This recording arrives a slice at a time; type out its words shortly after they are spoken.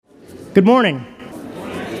Good morning.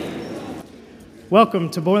 Welcome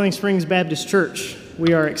to Boiling Springs Baptist Church.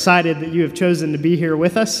 We are excited that you have chosen to be here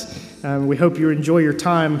with us. We hope you enjoy your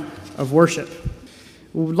time of worship.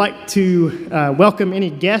 We would like to welcome any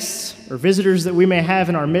guests or visitors that we may have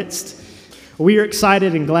in our midst. We are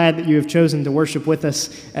excited and glad that you have chosen to worship with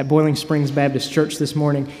us at Boiling Springs Baptist Church this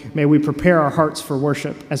morning. May we prepare our hearts for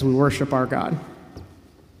worship as we worship our God.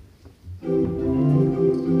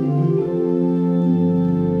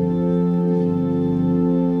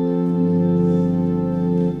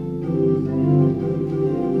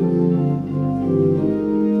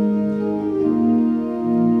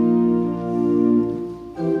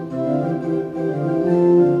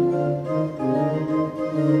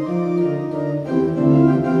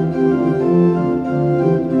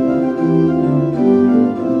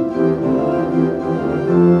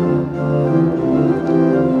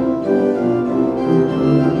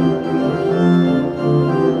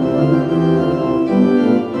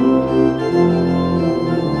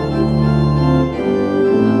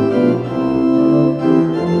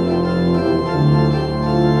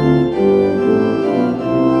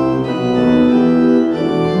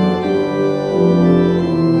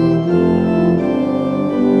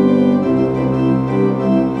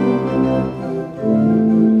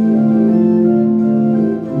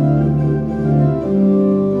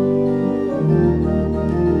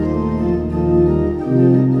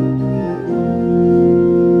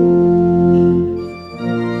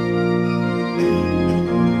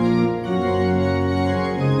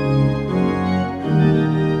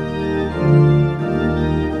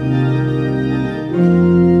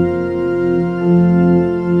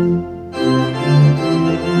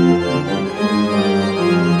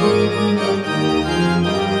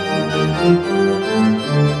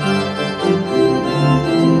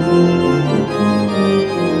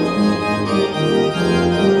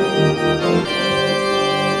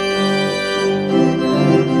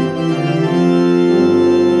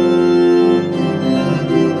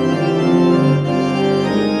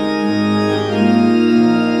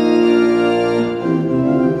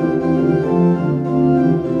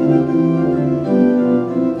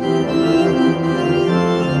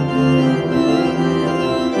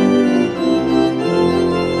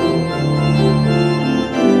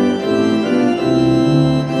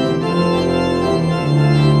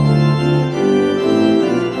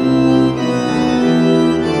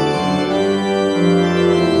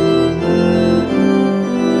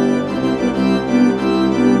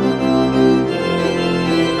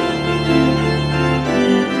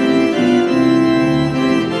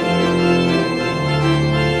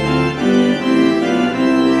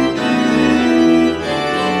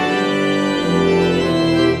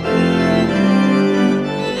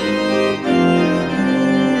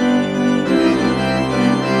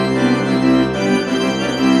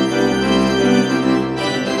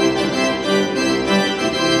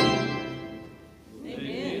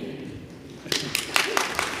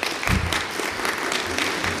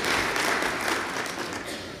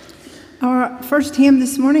 First hymn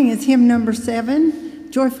this morning is hymn number 7,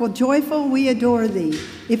 Joyful, Joyful, We Adore Thee.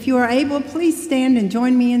 If you are able, please stand and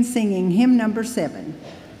join me in singing hymn number 7.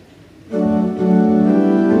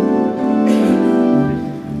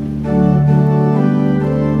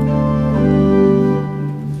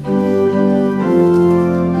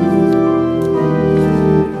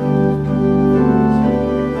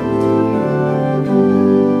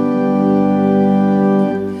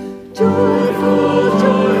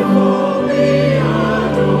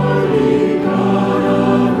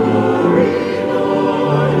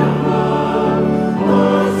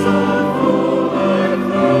 Son, full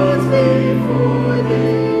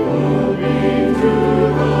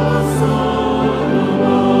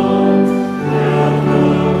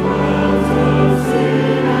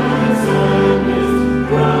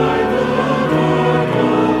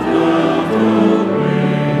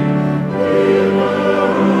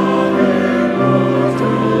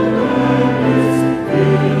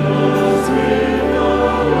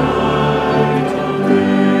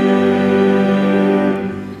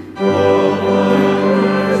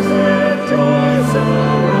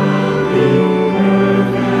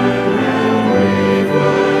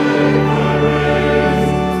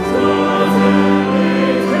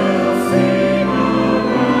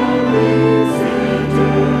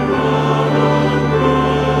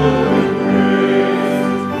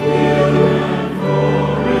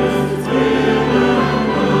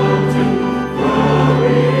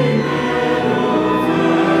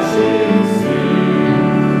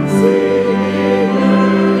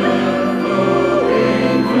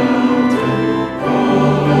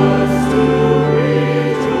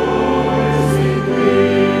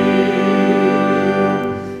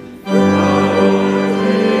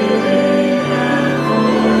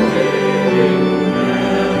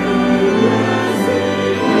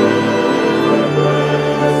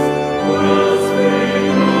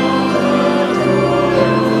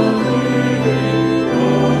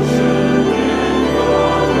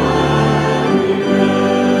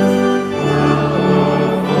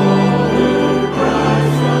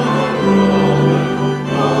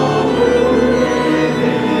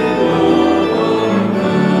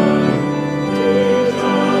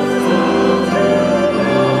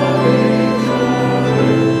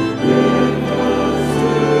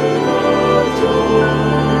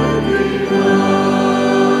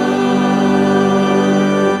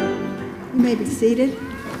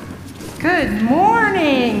Good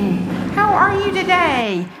morning. How are you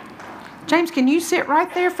today? James, can you sit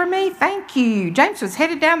right there for me? Thank you. James was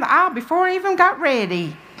headed down the aisle before I even got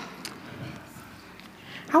ready.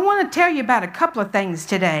 I want to tell you about a couple of things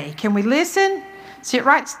today. Can we listen? Sit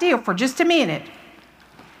right still for just a minute.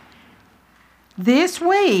 This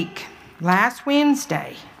week, last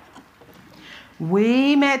Wednesday,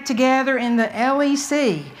 we met together in the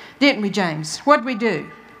LEC, didn't we, James? What did we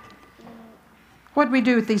do? What did we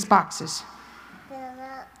do with these boxes?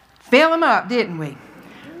 Fill them up, didn't we?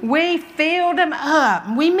 We filled them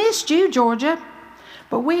up. We missed you, Georgia.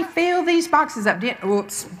 But we filled these boxes up.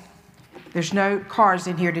 Whoops. There's no cars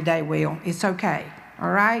in here today, Will. It's okay.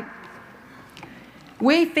 All right?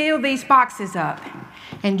 We filled these boxes up.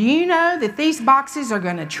 And do you know that these boxes are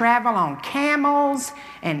going to travel on camels,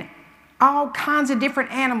 and all kinds of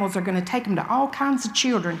different animals are going to take them to all kinds of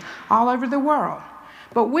children all over the world.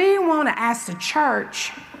 But we want to ask the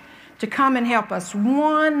church to come and help us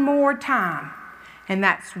one more time. And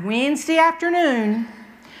that's Wednesday afternoon,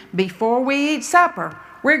 before we eat supper,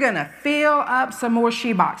 we're going to fill up some more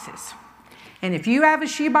shoeboxes. And if you have a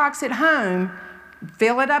shoebox at home,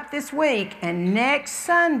 fill it up this week. And next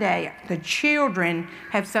Sunday, the children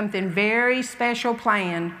have something very special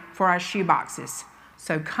planned for our shoeboxes.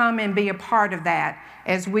 So come and be a part of that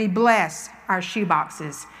as we bless our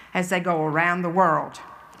shoeboxes as they go around the world.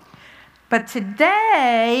 But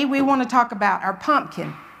today, we want to talk about our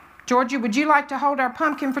pumpkin. Georgia, would you like to hold our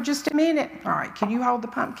pumpkin for just a minute? All right, can you hold the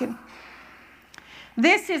pumpkin?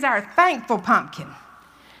 This is our thankful pumpkin.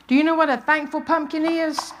 Do you know what a thankful pumpkin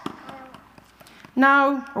is?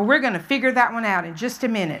 No? Well, we're going to figure that one out in just a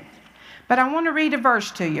minute. But I want to read a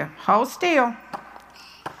verse to you. Hold still.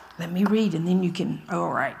 Let me read and then you can,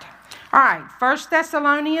 all right. All right, 1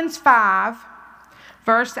 Thessalonians 5,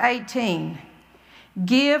 verse 18.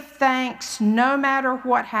 Give thanks no matter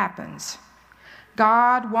what happens.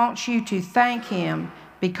 God wants you to thank Him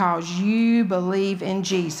because you believe in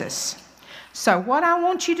Jesus. So what I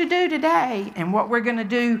want you to do today, and what we're going to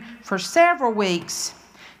do for several weeks,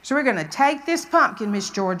 is we're going to take this pumpkin, Miss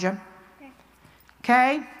Georgia.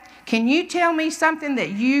 Okay? Can you tell me something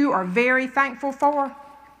that you are very thankful for?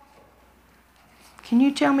 Can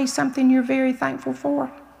you tell me something you're very thankful for?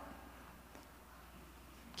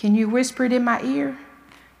 Can you whisper it in my ear?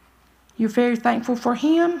 You're very thankful for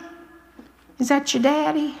Him? Is that your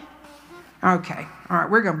daddy? Okay. All right.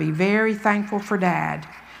 We're going to be very thankful for Dad.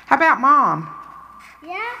 How about Mom?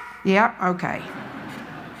 Yeah. Yep. Okay.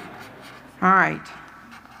 All right.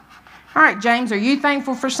 All right, James, are you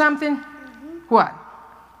thankful for something? Mm-hmm. What?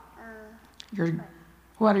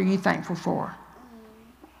 What are you thankful for?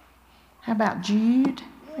 How about Jude?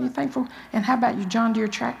 Are you thankful? And how about your John Deere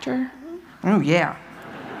tractor? Mm-hmm. Oh, yeah.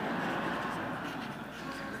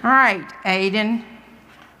 All right, Aiden,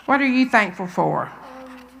 what are you thankful for?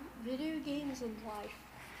 Video games and life.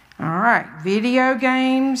 All right, video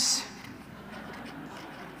games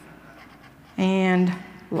and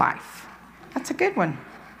life. That's a good one.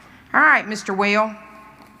 All right, Mr. Will,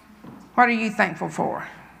 what are you thankful for?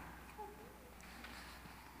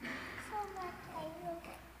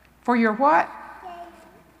 For your what?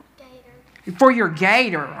 Gator. For your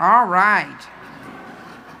gator. All right.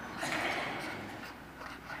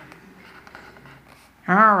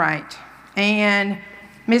 All right. And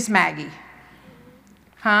Miss Maggie.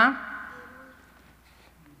 Huh?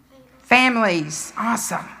 Families.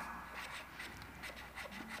 Awesome.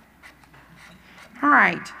 All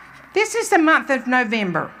right. This is the month of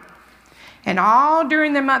November. And all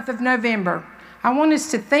during the month of November, I want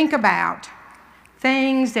us to think about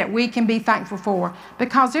things that we can be thankful for,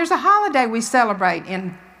 because there's a holiday we celebrate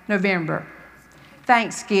in November.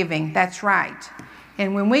 Thanksgiving. That's right.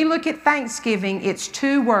 And when we look at Thanksgiving, it's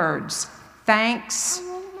 2 words. Thanks.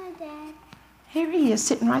 I want my dad. Here he is,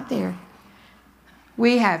 sitting right there.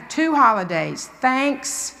 We have 2 holidays.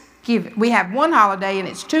 Thanksgiving. We have 1 holiday, and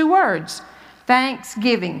it's 2 words.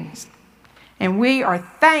 Thanksgiving. And we are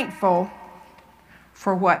thankful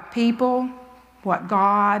for what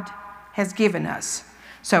God has given us.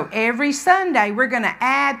 So every Sunday, we're going to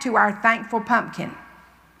add to our thankful pumpkin.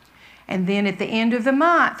 And then at the end of the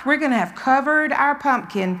month, we're going to have covered our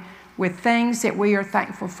pumpkin with things that we are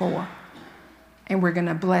thankful for. And we're going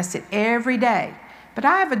to bless it every day. But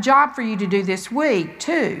I have a job for you to do this week,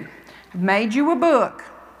 too. I've made you a book.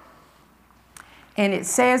 And it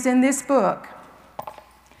says in this book,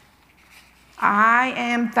 I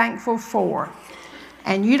am thankful for.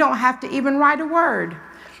 And you don't have to even write a word.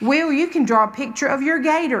 Will, you can draw a picture of your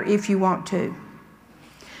gator if you want to.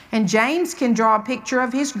 And James can draw a picture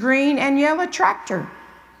of his green and yellow tractor,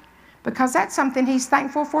 because that's something he's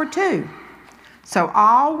thankful for too. So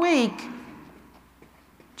all week,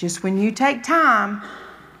 just when you take time,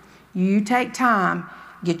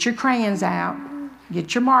 get your crayons out,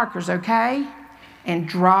 get your markers, okay? And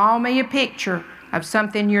draw me a picture of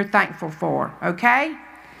something you're thankful for, okay?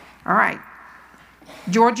 All right.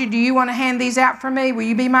 Georgia, do you want to hand these out for me? Will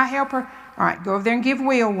you be my helper? All right, go over there and give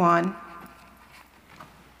Will one.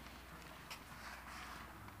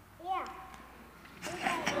 Yeah.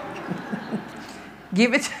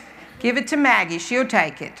 Give it to Maggie. She'll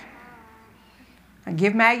take it. And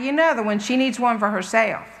give Maggie another one. She needs one for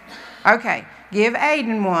herself. Okay, give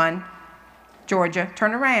Aiden one. Georgia,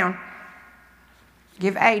 turn around.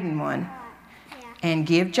 Give Aiden one. Yeah. And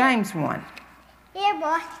give James one. Here,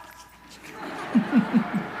 boy.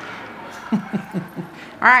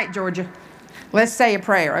 All right, Georgia, let's say a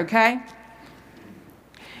prayer, okay?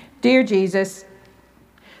 Dear Jesus,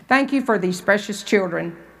 thank you for these precious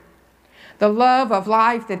children. The love of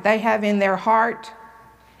life that they have in their heart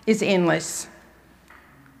is endless.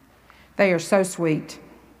 They are so sweet.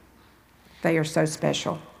 They are so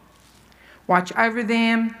special. Watch over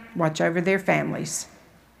them, watch over their families.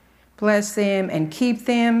 Bless them and keep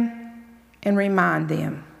them and remind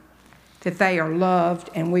them that they are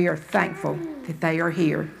loved and we are thankful that they are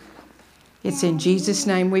here. It's in Jesus'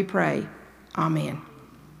 name we pray. Amen.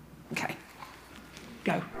 Okay.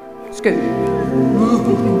 Go. Scoot.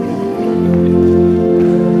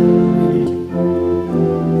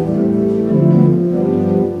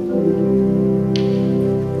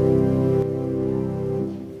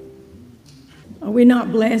 Are we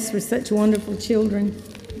not blessed with such wonderful children?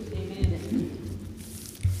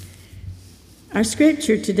 Our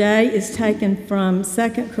scripture today is taken from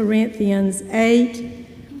 2 Corinthians 8,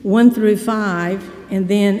 1 through 5, and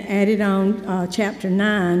then added on chapter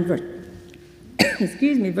 9,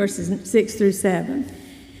 verses 6 through 7.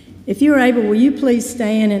 If you are able, will you please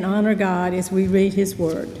stand and honor God as we read his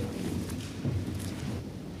word?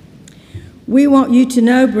 We want you to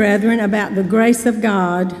know, brethren, about the grace of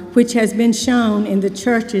God, which has been shown in the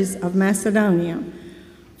churches of Macedonia.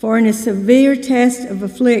 For in a severe test of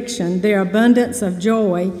affliction, their abundance of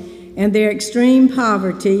joy and their extreme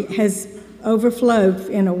poverty has overflowed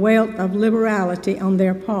in a wealth of liberality on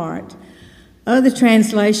their part. Other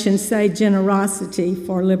translations say generosity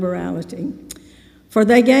for liberality. For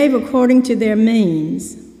they gave according to their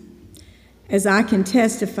means, as I can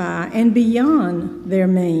testify, and beyond their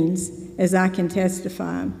means, as I can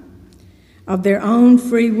testify, of their own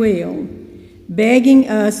free will, begging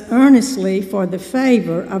us earnestly for the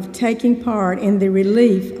favor of taking part in the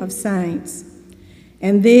relief of saints.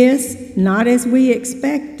 And this, not as we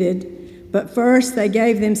expected, but first they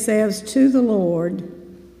gave themselves to the Lord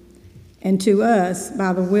and to us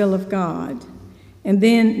by the will of God. And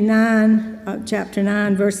then chapter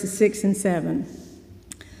 9, verses 6 and 7.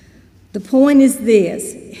 The point is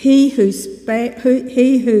this: he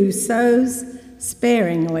who sows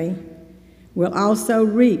sparingly will also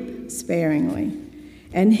reap sparingly,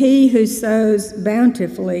 and he who sows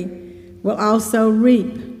bountifully will also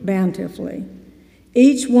reap bountifully.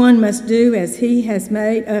 Each one must do as he has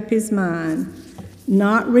made up his mind,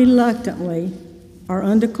 not reluctantly or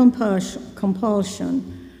under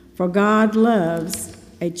compulsion, for God loves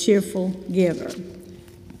a cheerful giver.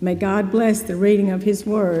 May God bless the reading of his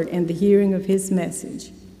word and the hearing of his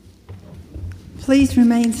message. Please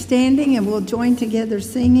remain standing and we'll join together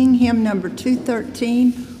singing hymn number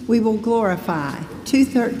 213, We Will Glorify.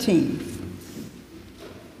 213.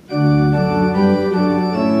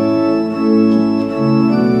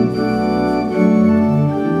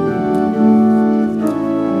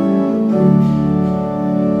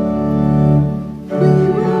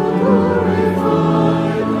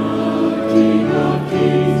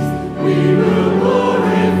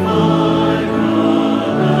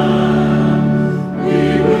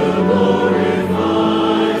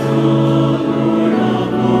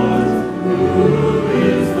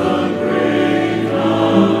 Is the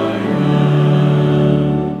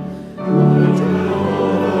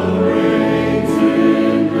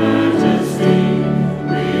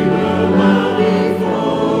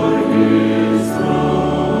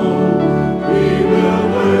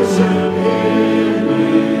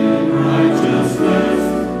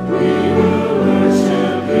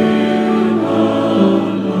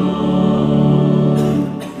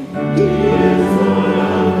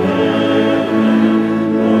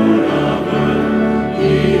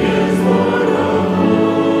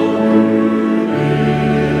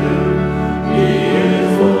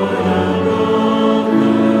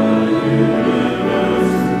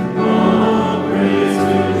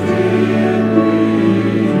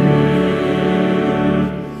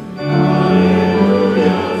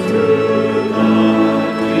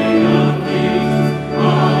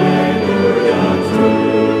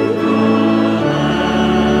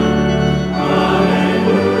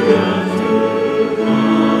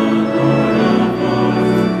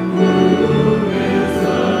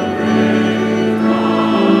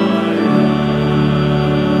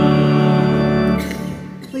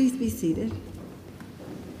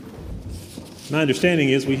my understanding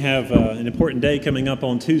is we have an important day coming up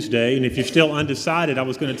on Tuesday, and if you're still undecided, I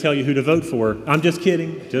was going to tell you who to vote for. I'm just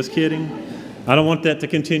kidding. I don't want that to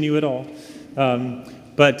continue at all.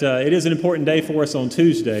 But it is an important day for us on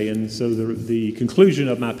Tuesday, and so the conclusion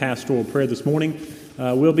of my pastoral prayer this morning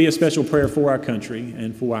will be a special prayer for our country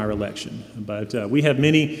and for our election. But we have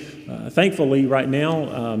many, thankfully right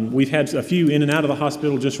now, we've had a few in and out of the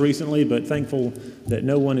hospital just recently, but thankful that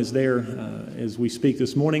no one is there as we speak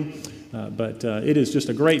this morning. But it is just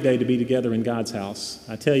a great day to be together in God's house.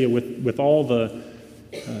 I tell you, with all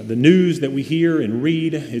the news that we hear and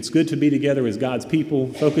read, it's good to be together as God's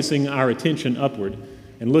people, focusing our attention upward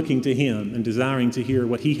and looking to Him and desiring to hear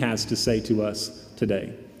what He has to say to us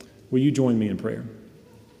today. Will you join me in prayer?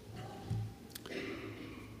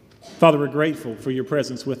 Father, we're grateful for your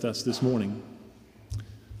presence with us this morning.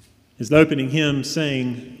 As the opening hymn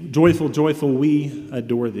saying, "Joyful, joyful, we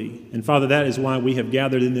adore thee." And Father, that is why we have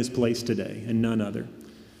gathered in this place today and none other.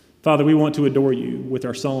 Father, we want to adore you with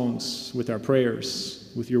our songs, with our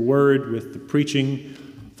prayers, with your word, with the preaching.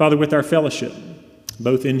 Father, with our fellowship,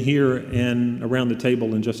 both in here and around the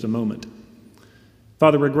table in just a moment.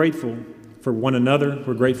 Father, we're grateful for one another.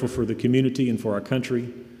 We're grateful for the community and for our country.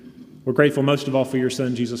 We're grateful most of all for your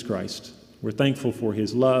Son, Jesus Christ. We're thankful for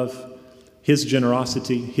his love, his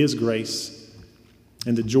generosity, his grace,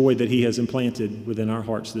 and the joy that he has implanted within our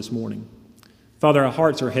hearts this morning. Father, our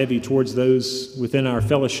hearts are heavy towards those within our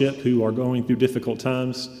fellowship who are going through difficult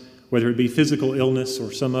times, whether it be physical illness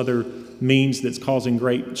or some other means that's causing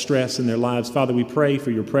great stress in their lives. Father, we pray for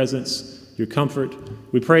your presence, your comfort.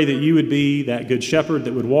 We pray that you would be that good shepherd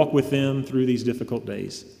that would walk with them through these difficult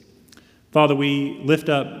days. Father, we lift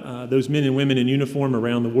up those men and women in uniform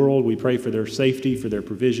around the world. We pray for their safety, for their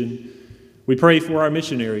provision. We pray for our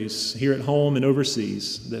missionaries here at home and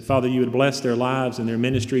overseas, that, Father, you would bless their lives and their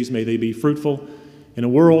ministries. May they be fruitful in a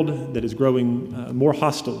world that is growing more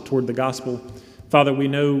hostile toward the gospel. Father, we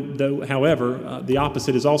know, though, however, the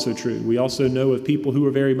opposite is also true. We also know of people who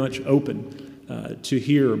are very much open to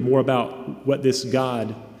hear more about what this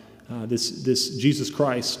God, this Jesus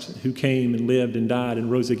Christ who came and lived and died and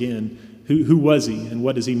rose again, who was he and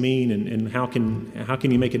what does he mean and how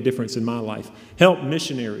can he make a difference in my life? Help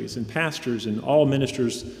missionaries and pastors and all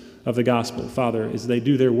ministers of the gospel, Father, as they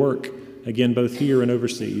do their work, again, both here and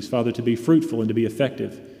overseas, Father, to be fruitful and to be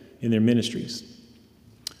effective in their ministries.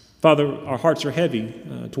 Father, our hearts are heavy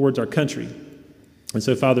towards our country. And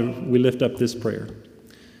so, Father, we lift up this prayer.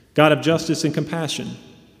 God of justice and compassion,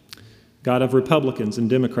 God of Republicans and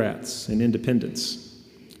Democrats and independents,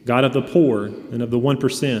 God of the poor and of the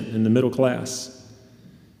 1% and the middle class.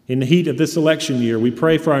 In the heat of this election year, we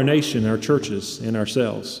pray for our nation, our churches, and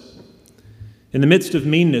ourselves. In the midst of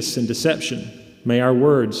meanness and deception, may our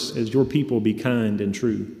words as your people be kind and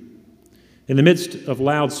true. In the midst of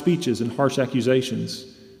loud speeches and harsh accusations,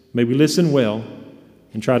 may we listen well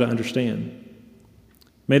and try to understand.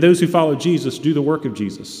 May those who follow Jesus do the work of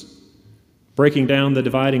Jesus, breaking down the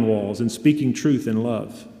dividing walls and speaking truth in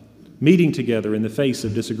love, meeting together in the face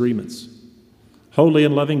of disagreements. Holy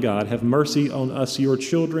and loving God, have mercy on us, your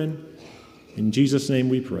children. In Jesus' name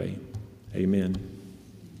we pray. Amen.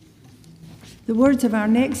 The words of our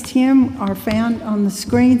next hymn are found on the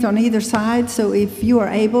screens on either side, so if you are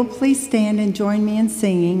able, please stand and join me in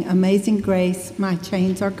singing Amazing Grace, My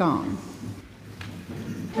Chains Are Gone.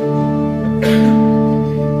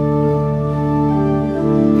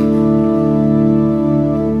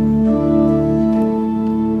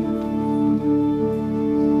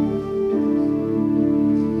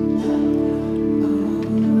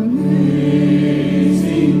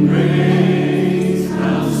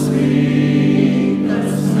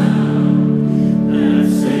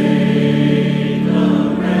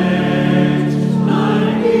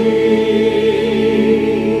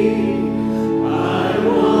 I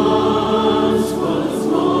want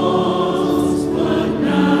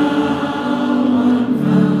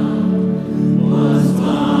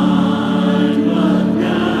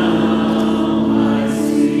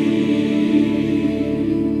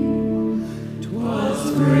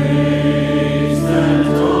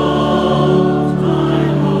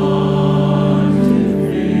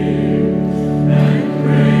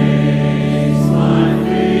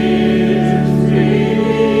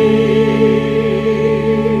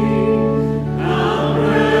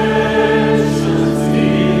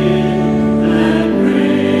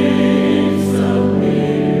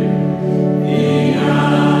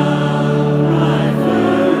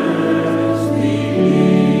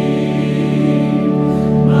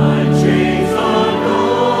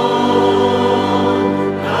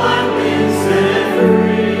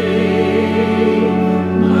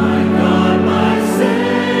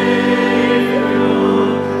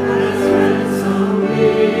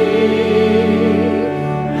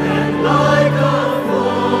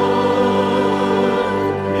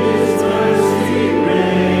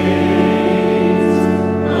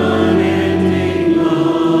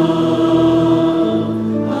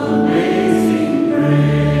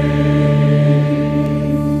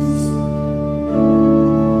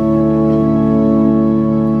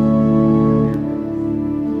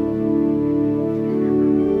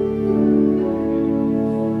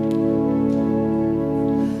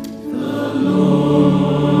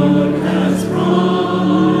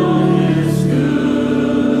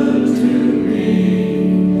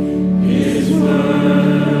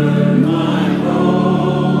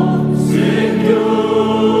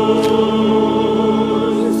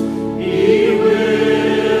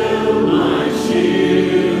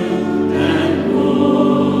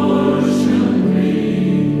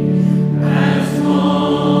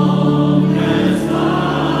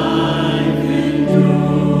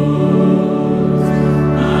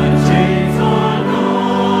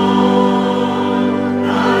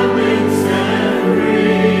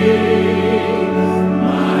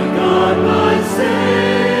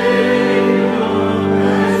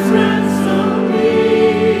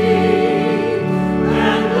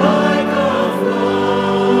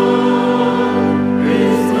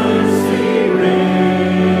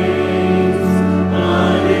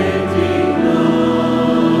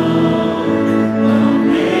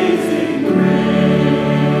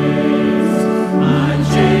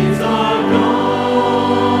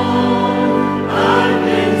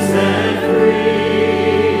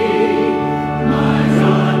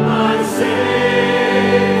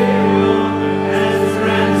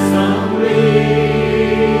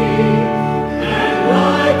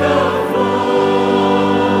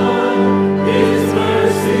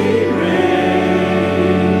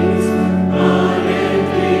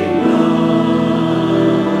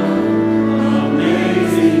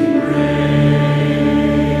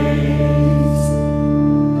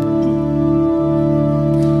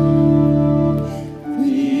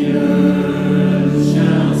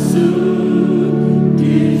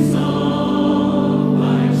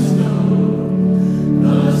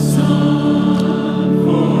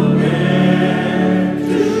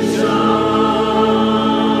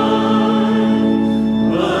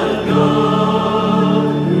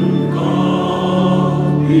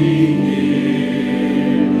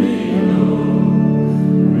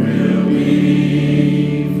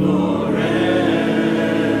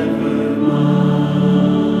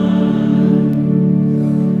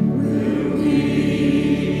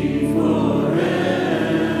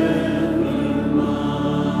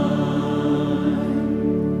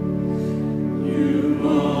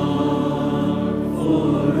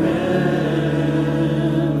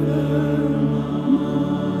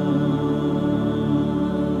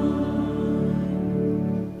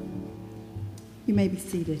may be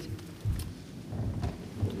seated.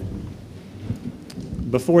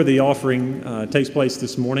 Before the offering takes place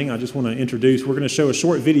this morning, I just want to introduce, we're going to show a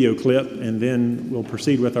short video clip, and then we'll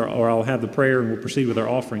proceed with I'll have the prayer and we'll proceed with our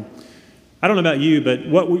offering. I don't know about you, but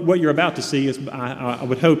what you're about to see is, I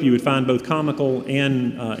would hope you would find both comical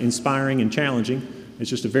and inspiring and challenging.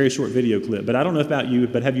 It's just a very short video clip. But I don't know about you,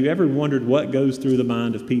 but have you ever wondered what goes through the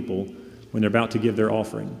mind of people when they're about to give their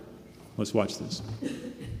offering? Let's watch this.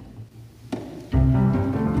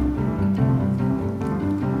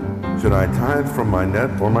 Should I tithe from my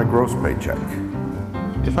net or my gross paycheck?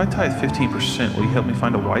 If I tithe 15%, will you help me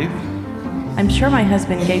find a wife? I'm sure my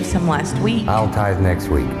husband gave some last week. I'll tithe next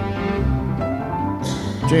week.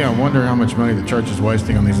 Gee, I wonder how much money the church is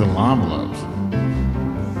wasting on these little envelopes.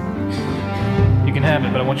 You can have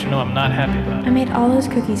it, but I want you to know I'm not happy about it. I made all those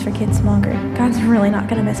cookies for Kids Smonger. God's really not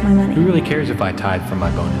going to miss my money. Who really cares if I tithe from my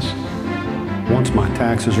bonus? Once my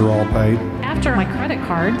taxes are all paid. After my credit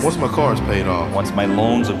cards. Once my car's paid off. Once my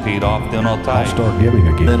loans are paid off, then I'll tithe. I'll start giving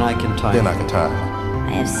again. Then I can tithe.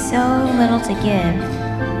 I have so little to give.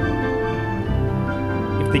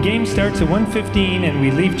 If the game starts at 1:15 and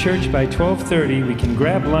we leave church by 12:30, we can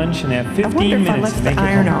grab lunch and have 15 minutes to make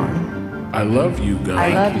it home. I love you, God.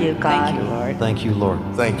 I love you, God. Thank you, Lord. Thank you, Lord.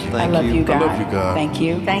 Thank you. I love you, God. I love you, God. Thank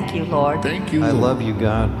you. Thank you, Lord. Thank you, I Lord. love you,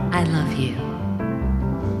 God. I love you.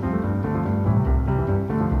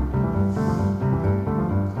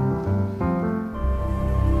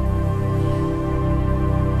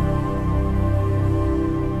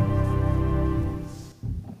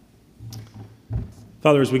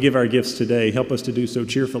 Father, as we give our gifts today, help us to do so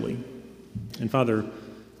cheerfully. And Father,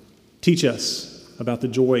 teach us about the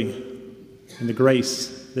joy and the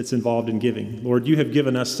grace that's involved in giving. Lord, you have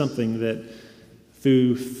given us something that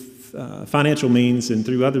through financial means and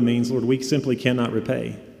through other means, Lord, we simply cannot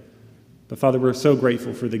repay. But Father, we're so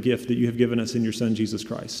grateful for the gift that you have given us in your Son, Jesus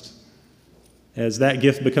Christ. As that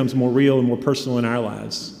gift becomes more real and more personal in our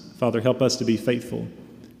lives, Father, help us to be faithful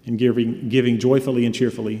in giving joyfully and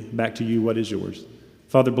cheerfully back to you what is yours.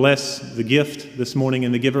 Father, bless the gift this morning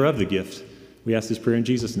and the giver of the gift. We ask this prayer in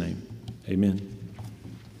Jesus' name. Amen.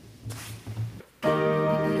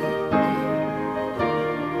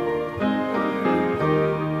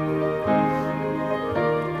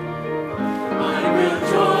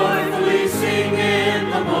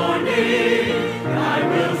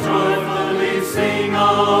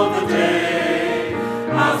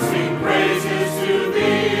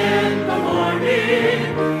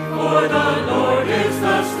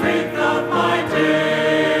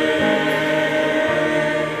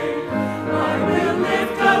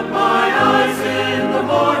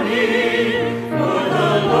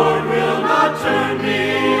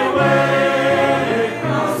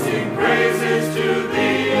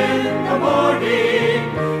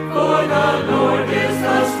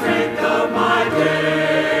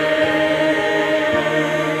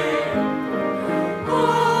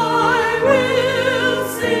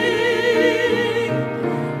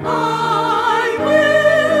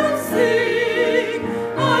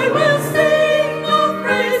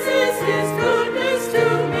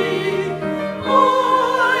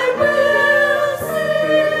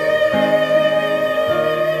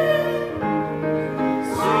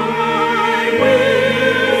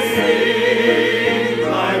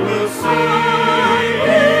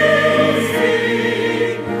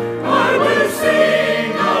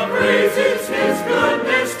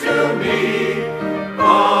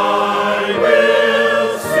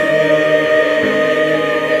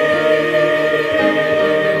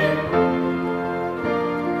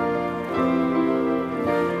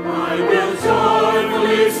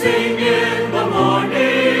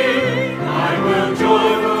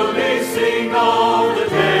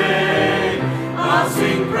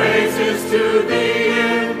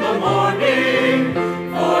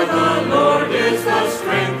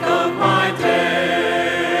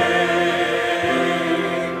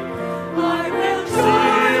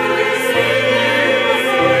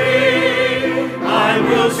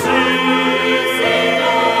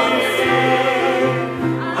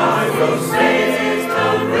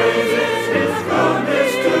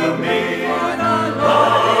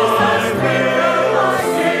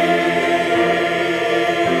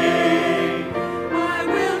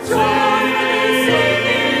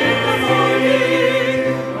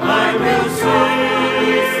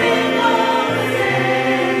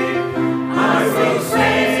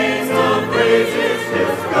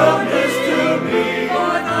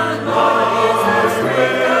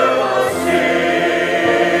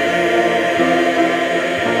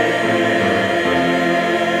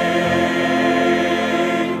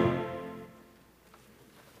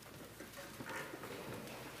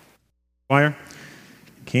 Choir,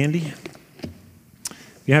 Candy.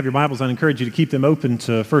 If you have your Bibles, I encourage you to keep them open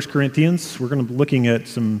to 1 Corinthians. We're going to be looking at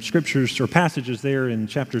some scriptures or passages there in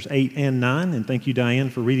chapters 8 and 9, and thank you, Diane,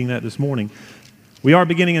 for reading that this morning. We are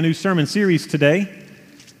beginning a new sermon series today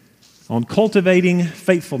on cultivating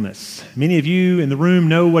faithfulness. Many of you in the room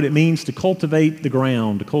know what it means to cultivate the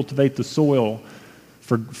ground, to cultivate the soil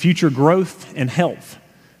for future growth and health.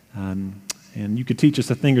 And you could teach us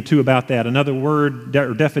a thing or two about that. Another word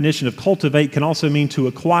or definition of cultivate can also mean to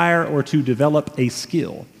acquire or to develop a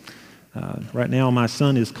skill. Right now, my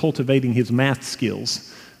son is cultivating his math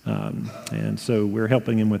skills, and so we're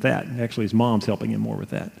helping him with that. Actually, his mom's helping him more with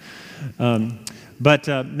that. But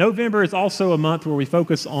November is also a month where we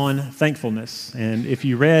focus on thankfulness. And if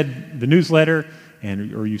you read the newsletter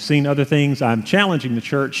or you've seen other things, I'm challenging the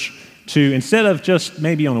church to, instead of just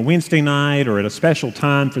maybe on a Wednesday night or at a special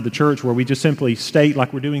time for the church where we just simply state,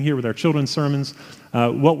 like we're doing here with our children's sermons,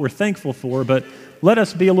 what we're thankful for, but let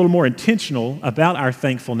us be a little more intentional about our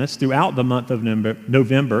thankfulness throughout the month of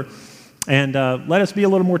November, and let us be a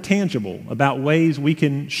little more tangible about ways we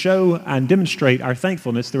can show and demonstrate our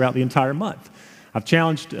thankfulness throughout the entire month. I've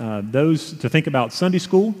challenged those to think about Sunday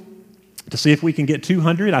school, to see if we can get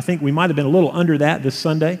 200. I think we might have been a little under that this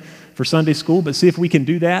Sunday for Sunday school, but see if we can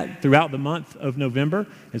do that throughout the month of November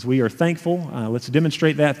as we are thankful. Let's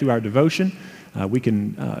demonstrate that through our devotion. We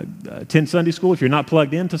can attend Sunday school. If you're not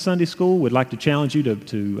plugged into Sunday school, we'd like to challenge you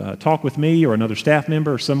to talk with me or another staff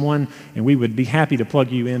member or someone, and we would be happy to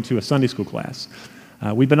plug you into a Sunday school class.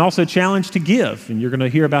 We've been also challenged to give, and you're going to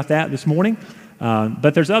hear about that this morning.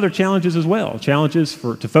 But there's other challenges as well, challenges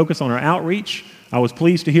to focus on our outreach. I was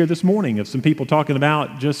pleased to hear this morning of some people talking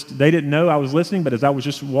about they didn't know I was listening, but as I was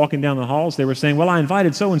just walking down the halls, they were saying, well, I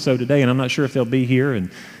invited so-and-so today, and I'm not sure if they'll be here.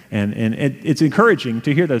 And it's encouraging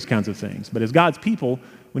to hear those kinds of things. But as God's people,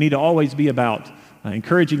 we need to always be about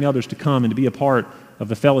encouraging others to come and to be a part of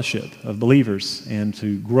the fellowship of believers and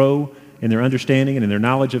to grow in their understanding and in their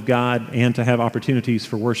knowledge of God and to have opportunities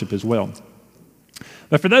for worship as well.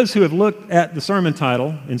 But for those who have looked at the sermon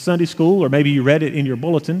title in Sunday school, or maybe you read it in your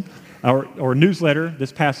bulletin or newsletter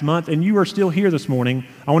this past month, and you are still here this morning,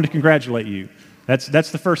 I want to congratulate you. That's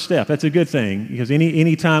the first step. That's a good thing, because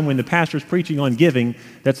any time when the pastor is preaching on giving,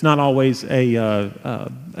 that's not always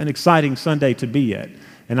an exciting Sunday to be at.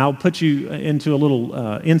 And I'll put you into a little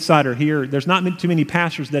insider here. There's not too many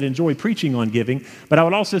pastors that enjoy preaching on giving, but I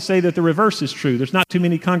would also say that the reverse is true. There's not too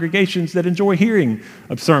many congregations that enjoy hearing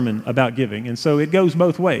a sermon about giving, and so it goes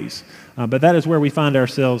both ways. But that is where we find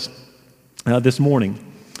ourselves this morning.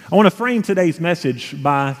 I want to frame today's message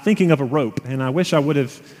by thinking of a rope, and I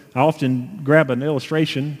often grab an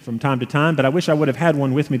illustration from time to time, but I wish I would have had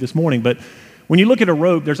one with me this morning. But when you look at a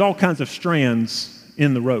rope, there's all kinds of strands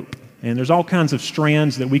in the rope. And there's all kinds of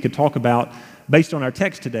strands that we could talk about based on our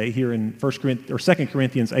text today here in 2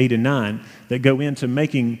 Corinthians 8 and 9 that go into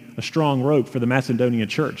making a strong rope for the Macedonian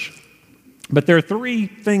church. But there are three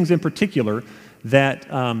things in particular that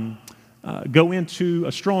go into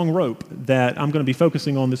a strong rope that I'm going to be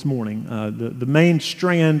focusing on this morning. The main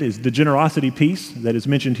strand is the generosity piece that is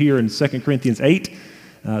mentioned here in 2 Corinthians 8.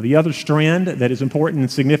 The other strand that is important and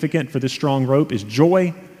significant for this strong rope is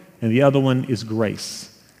joy, and the other one is grace.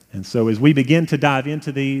 And so as we begin to dive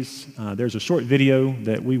into these, there's a short video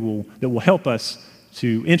that will help us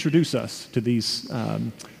to introduce us to these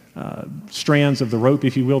strands of the rope,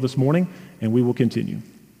 if you will, this morning, and we will continue.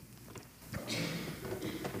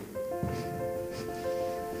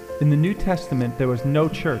 In the New Testament, there was no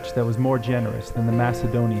church that was more generous than the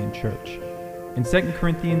Macedonian church. In 2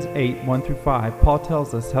 Corinthians 8, 1-5, Paul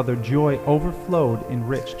tells us how their joy overflowed in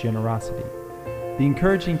rich generosity. The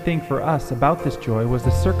encouraging thing for us about this joy was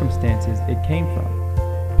the circumstances it came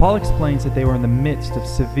from. Paul explains that they were in the midst of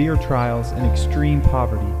severe trials and extreme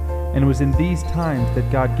poverty, and it was in these times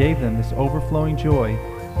that God gave them this overflowing joy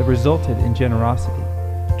that resulted in generosity.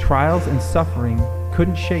 Trials and suffering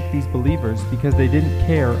couldn't shake these believers because they didn't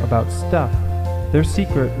care about stuff. Their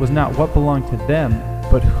secret was not what belonged to them,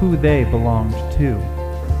 but who they belonged to.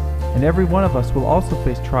 And every one of us will also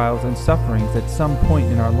face trials and sufferings at some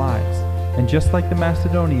point in our lives. And just like the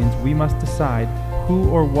Macedonians, we must decide who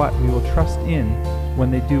or what we will trust in when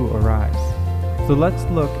they do arise. So let's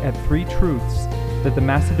look at three truths that the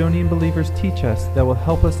Macedonian believers teach us that will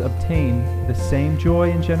help us obtain the same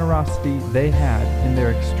joy and generosity they had in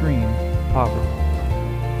their extreme poverty.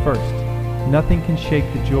 First, nothing can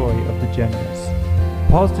shake the joy of the generous.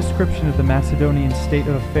 Paul's description of the Macedonian state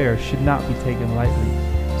of affairs should not be taken lightly.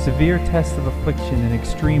 Severe tests of affliction and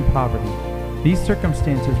extreme poverty. These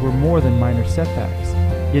circumstances were more than minor setbacks,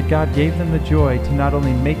 yet God gave them the joy to not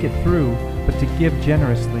only make it through, but to give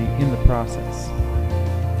generously in the process.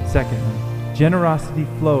 Secondly, Generosity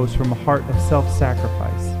flows from a heart of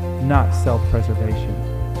self-sacrifice, not self-preservation.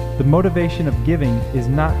 The motivation of giving is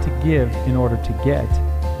not to give in order to get.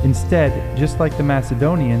 Instead, just like the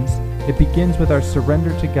Macedonians, it begins with our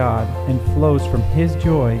surrender to God and flows from His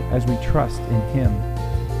joy as we trust in Him.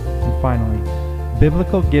 And finally,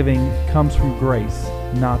 biblical giving comes from grace,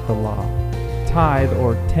 not the law. Tithe,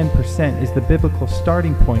 or 10%, is the biblical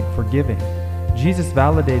starting point for giving. Jesus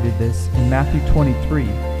validated this in Matthew 23,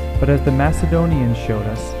 but as the Macedonians showed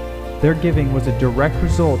us, their giving was a direct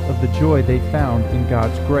result of the joy they found in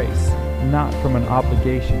God's grace, not from an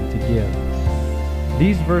obligation to give.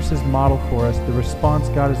 These verses model for us the response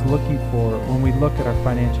God is looking for when we look at our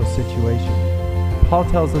financial situation. Paul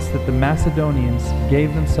tells us that the Macedonians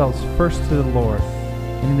gave themselves first to the Lord,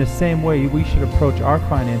 and in the same way we should approach our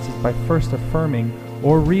finances by first affirming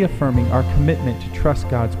or reaffirming our commitment to trust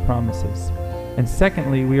God's promises. And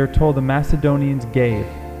secondly, we are told the Macedonians gave.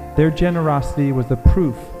 Their generosity was the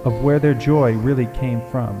proof of where their joy really came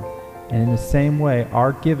from. And in the same way,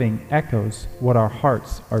 our giving echoes what our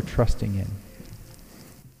hearts are trusting in.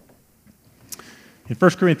 In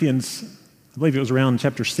 1 Corinthians, I believe it was around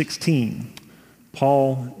chapter 16,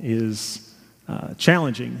 Paul is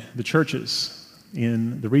challenging the churches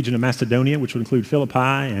in the region of Macedonia, which would include Philippi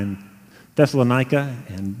and Thessalonica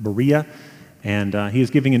and Berea. And he is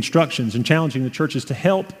giving instructions and challenging the churches to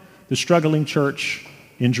help the struggling church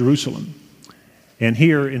in Jerusalem. And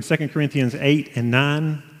here in 2 Corinthians 8 and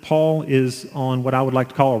 9, Paul is on what I would like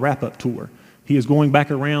to call a wrap-up tour. He is going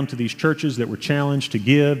back around to these churches that were challenged to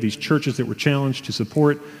give, these churches that were challenged to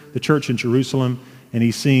support the church in Jerusalem, and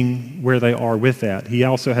he's seeing where they are with that. He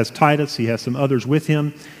also has Titus, he has some others with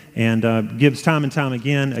him, and gives time and time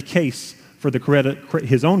again a case for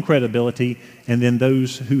his own credibility, and then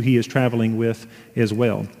those who he is traveling with as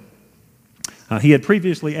well. He had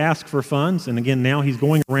previously asked for funds, and again now he's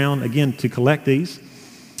going around again to collect these.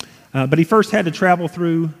 But he first had to travel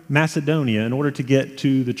through Macedonia in order to get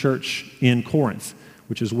to the church in Corinth,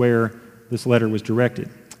 which is where this letter was directed.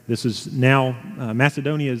 This is now,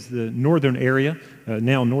 Macedonia is the northern area,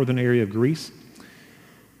 now northern area of Greece.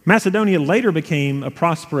 Macedonia later became a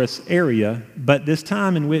prosperous area, but this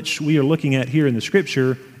time in which we are looking at here in the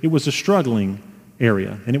scripture, it was a struggling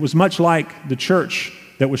area. And it was much like the church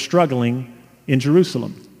that was struggling in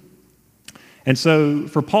Jerusalem. And so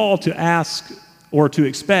for Paul to ask or to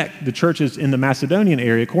expect the churches in the Macedonian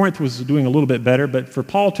area, Corinth was doing a little bit better, but for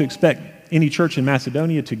Paul to expect any church in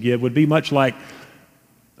Macedonia to give would be much like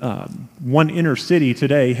one inner city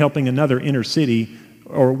today helping another inner city,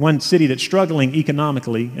 or one city that's struggling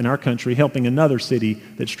economically in our country helping another city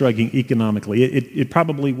that's struggling economically. It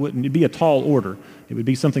probably wouldn't, it'd be a tall order. It would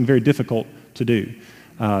be something very difficult to do.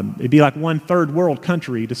 It'd be like one third world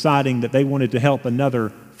country deciding that they wanted to help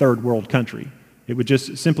another third world country. It would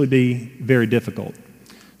just simply be very difficult.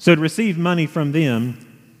 So to receive money from them,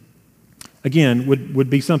 again, would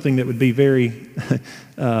be something that would be very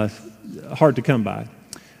hard to come by.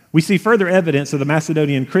 We see further evidence of the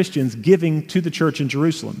Macedonian Christians giving to the church in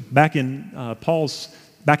Jerusalem. Back in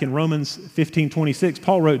Romans 15:26,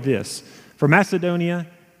 Paul wrote this: "For Macedonia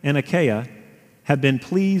and Achaia have been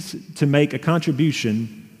pleased to make a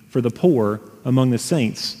contribution for the poor among the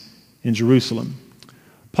saints in Jerusalem."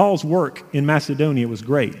 Paul's work in Macedonia was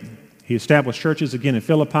great. He established churches again in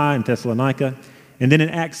Philippi and Thessalonica. And then in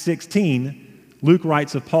Acts 16, Luke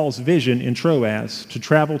writes of Paul's vision in Troas to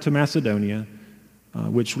travel to Macedonia,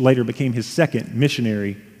 which later became his second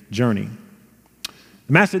missionary journey.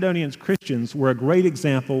 The Macedonian Christians were a great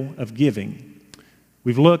example of giving.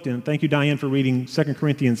 We've looked, and thank you, Diane, for reading 2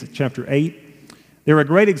 Corinthians chapter 8. They were a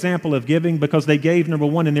great example of giving because they gave, number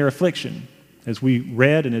one, in their affliction. As we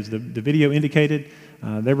read and as the video indicated,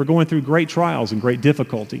 they were going through great trials and great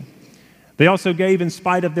difficulty. They also gave in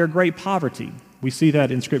spite of their great poverty. We see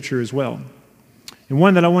that in Scripture as well. And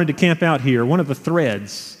one that I wanted to camp out here, one of the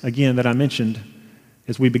threads, again, that I mentioned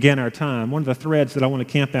as we began our time, one of the threads that I want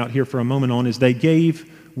to camp out here for a moment on is they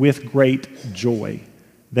gave with great joy.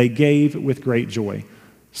 They gave with great joy.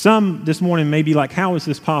 Some this morning may be like, how is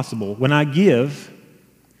this possible? When I give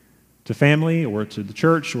to family or to the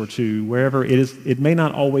church or to wherever, it may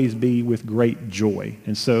not always be with great joy.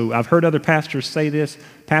 And so I've heard other pastors say this: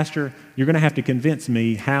 Pastor, you're going to have to convince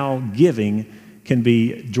me how giving can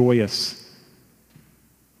be joyous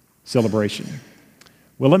celebration.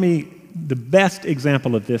 Well, the best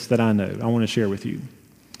example of this that I know, I want to share with you.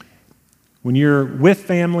 When you're with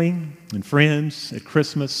family and friends at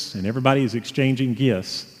Christmas and everybody is exchanging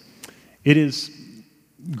gifts, it is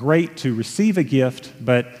great to receive a gift,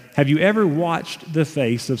 but have you ever watched the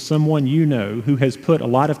face of someone you know who has put a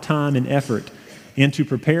lot of time and effort into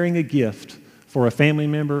preparing a gift for a family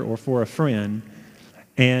member or for a friend.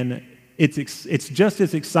 And it's just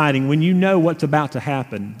as exciting when you know what's about to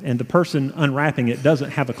happen and the person unwrapping it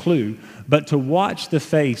doesn't have a clue. But to watch the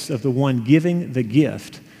face of the one giving the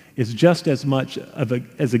gift is just as much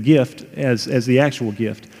as a gift as the actual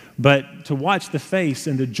gift. But to watch the face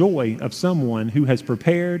and the joy of someone who has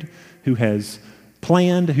prepared, who has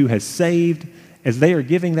planned, who has saved, as they are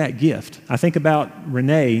giving that gift. I think about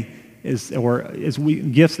Renee gifts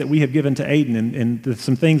that we have given to Aiden, and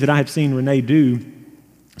some things that I have seen Renee do.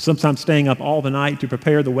 Sometimes staying up all the night to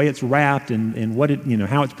prepare the way it's wrapped and what it,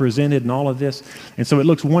 how it's presented and all of this. And so it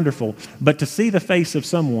looks wonderful. But to see the face of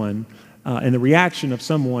someone and the reaction of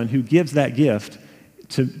someone who gives that gift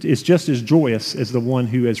is just as joyous as the one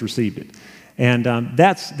who has received it. And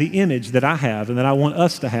that's the image that I have and that I want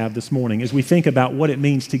us to have this morning as we think about what it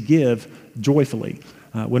means to give joyfully.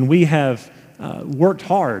 When we have worked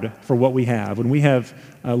hard for what we have, when we have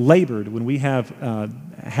labored, when we have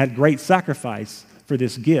had great sacrifice for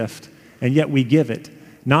this gift, and yet we give it,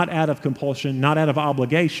 not out of compulsion, not out of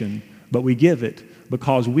obligation, but we give it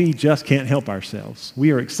because we just can't help ourselves.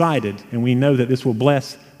 We are excited, and we know that this will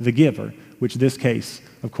bless the giver, which in this case,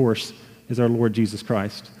 of course, is our Lord Jesus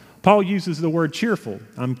Christ. Paul uses the word cheerful.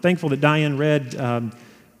 I'm thankful that Diane read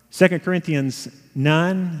 2 Corinthians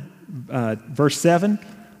 9, verse 7.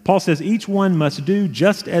 Paul says, each one must do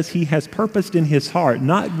just as he has purposed in his heart,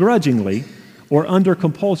 not grudgingly or under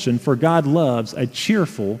compulsion, for God loves a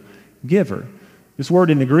cheerful giver. This word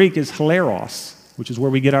in the Greek is hilaros, which is where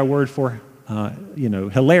we get our word for,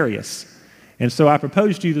 hilarious. And so I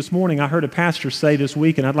proposed to you this morning, I heard a pastor say this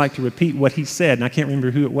week, and I'd like to repeat what he said, and I can't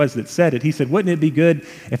remember who it was that said it. He said, wouldn't it be good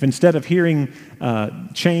if instead of hearing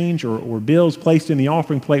change or bills placed in the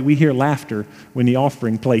offering plate, we hear laughter when the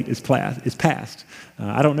offering plate is passed?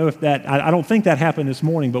 I don't know if I don't think that happened this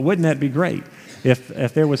morning, but wouldn't that be great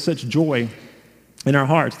if there was such joy in our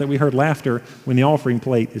hearts that we heard laughter when the offering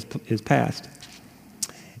plate is passed?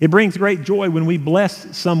 It brings great joy when we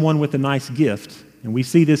bless someone with a nice gift. And we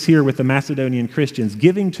see this here with the Macedonian Christians,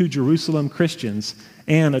 giving to Jerusalem Christians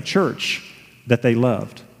and a church that they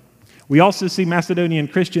loved. We also see Macedonian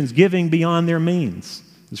Christians giving beyond their means.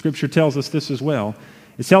 The Scripture tells us this as well.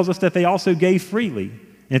 It tells us that they also gave freely.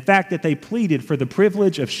 In fact, that they pleaded for the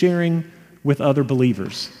privilege of sharing with other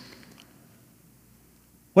believers.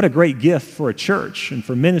 What a great gift for a church and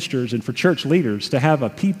for ministers and for church leaders to have a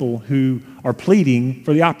people who are pleading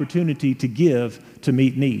for the opportunity to give to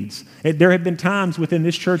meet needs. There have been times within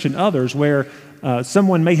this church and others where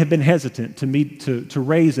someone may have been hesitant to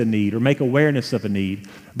raise a need or make awareness of a need.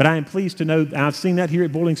 But I am pleased to know, I've seen that here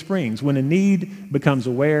at Boiling Springs, when a need becomes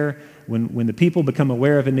aware, when the people become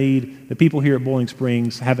aware of a need, the people here at Boiling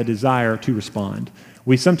Springs have a desire to respond.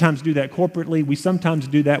 We sometimes do that corporately. We sometimes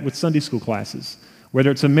do that with Sunday school classes. Whether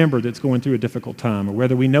it's a member that's going through a difficult time, or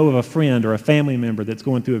whether we know of a friend or a family member that's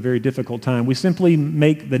going through a very difficult time, we simply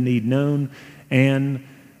make the need known, and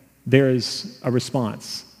there is a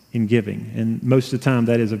response in giving. And most of the time,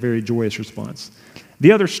 that is a very joyous response.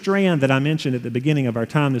 The other strand that I mentioned at the beginning of our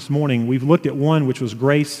time this morning, we've looked at one, which was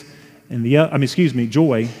grace, and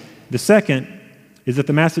joy. The second is that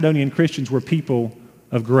the Macedonian Christians were people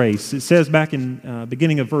of grace. It says back in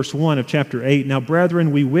beginning of verse 1 of chapter 8, "Now,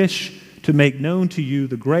 brethren, we wish to make known to you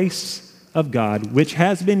the grace of God, which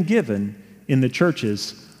has been given in the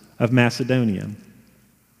churches of Macedonia."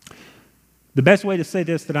 The best way to say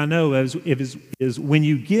this that I know is when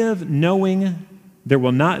you give knowing there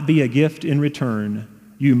will not be a gift in return,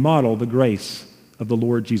 you model the grace of the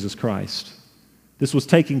Lord Jesus Christ. This was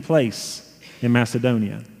taking place in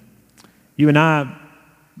Macedonia. You and I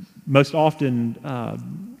most often,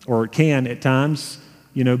 or can at times,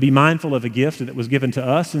 be mindful of a gift that was given to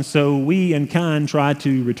us, and so we in kind try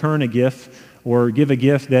to return a gift or give a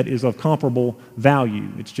gift that is of comparable value.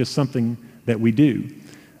 It's just something that we do.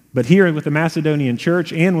 But here with the Macedonian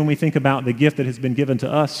church, and when we think about the gift that has been given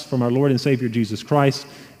to us from our Lord and Savior Jesus Christ,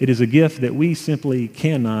 it is a gift that we simply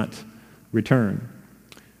cannot return.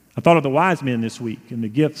 I thought of the wise men this week and the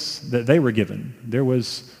gifts that they were given. There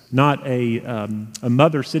was not a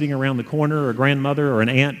mother sitting around the corner, or a grandmother, or an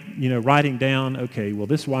aunt, writing down, okay, well,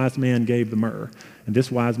 this wise man gave the myrrh, and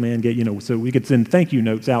this wise man gave, so we could send thank you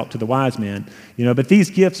notes out to the wise man, but these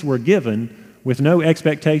gifts were given with no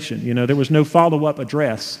expectation. There was no follow-up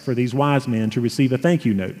address for these wise men to receive a thank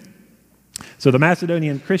you note. So the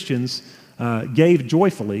Macedonian Christians gave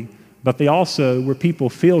joyfully, but they also were people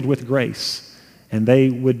filled with grace. And they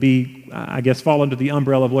would be, fall under the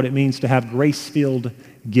umbrella of what it means to have grace-filled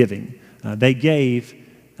giving. They gave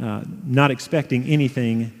not expecting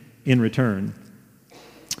anything in return.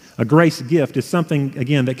 A grace gift is something,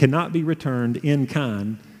 again, that cannot be returned in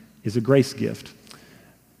kind is a grace gift.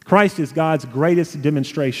 Christ is God's greatest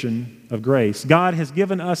demonstration of grace. God has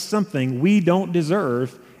given us something we don't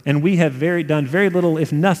deserve, and we have done very little,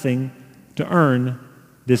 if nothing, to earn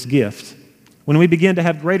this gift. When we begin to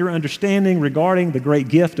have greater understanding regarding the great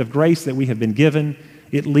gift of grace that we have been given,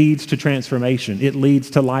 it leads to transformation. It leads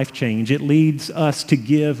to life change. It leads us to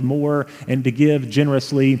give more and to give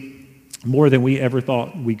generously more than we ever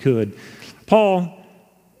thought we could. Paul,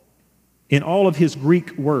 in all of his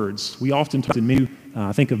Greek words, we often talk to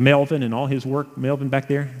think of Melvin and all his work, Melvin back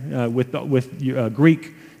there, with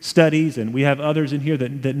Greek studies, and we have others in here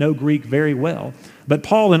that know Greek very well. But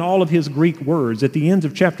Paul, in all of his Greek words, at the end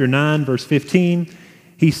of chapter 9, verse 15,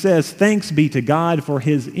 he says, "Thanks be to God for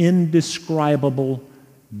his indescribable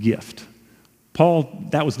gift." Paul,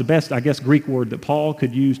 that was the best, I guess, Greek word that Paul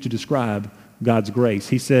could use to describe God's grace.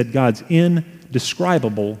 He said, God's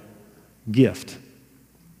indescribable gift.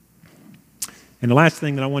 And the last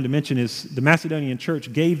thing that I wanted to mention is the Macedonian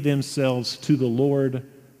church gave themselves to the Lord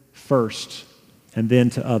first and then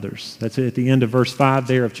to others. That's it at the end of verse 5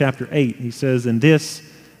 there of chapter 8. He says, "And this,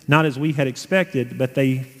 not as we had expected, but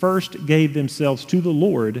they first gave themselves to the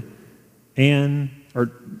Lord and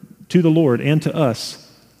to us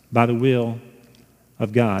by the will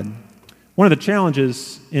of God." One of the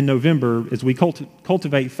challenges in November as we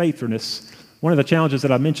cultivate faithfulness, one of the challenges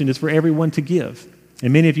that I mentioned is for everyone to give.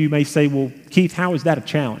 And many of you may say, "Well, Keith, how is that a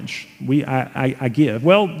challenge? I give."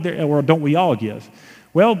 Well, or don't we all give?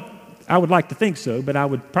 Well, I would like to think so, but I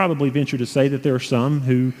would probably venture to say that there are some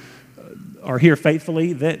who are here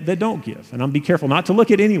faithfully that don't give. And I'm be careful not to look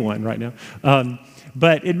at anyone right now.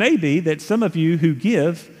 But it may be that some of you who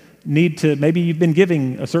give need to, maybe you've been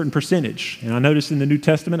giving a certain percentage. And I noticed in the New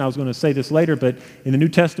Testament, I was going to say this later, but in the New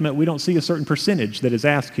Testament, we don't see a certain percentage that is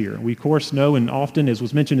asked here. We, of course, know, and often, as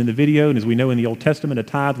was mentioned in the video, and as we know in the Old Testament, a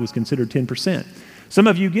tithe was considered 10%. Some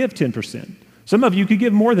of you give 10%. Some of you could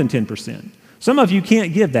give more than 10%. Some of you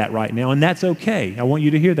can't give that right now, and that's okay. I want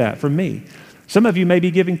you to hear that from me. Some of you may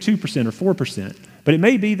be giving 2% or 4%, but it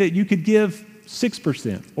may be that you could give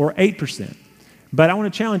 6% or 8%. But I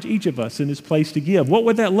want to challenge each of us in this place to give. What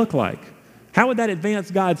would that look like? How would that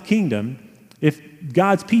advance God's kingdom if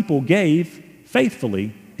God's people gave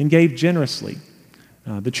faithfully and gave generously?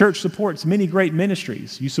 The church supports many great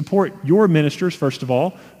ministries. You support your ministers, first of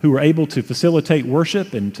all, who are able to facilitate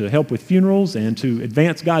worship and to help with funerals and to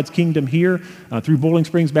advance God's kingdom here through Bowling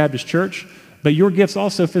Springs Baptist Church. But your gifts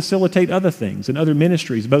also facilitate other things and other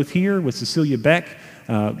ministries, both here with Cecilia Beck,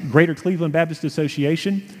 Greater Cleveland Baptist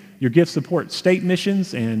Association. Your gifts support state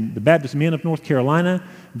missions and the Baptist Men of North Carolina,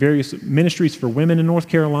 various ministries for women in North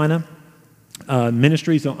Carolina,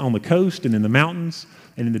 ministries on the coast and in the mountains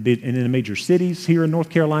and in the major cities here in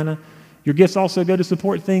North Carolina. Your gifts also go to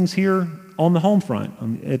support things here on the home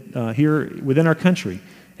front, here within our country,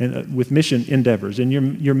 and with mission endeavors. And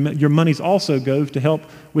your monies also go to help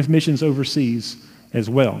with missions overseas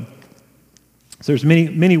as well. So there's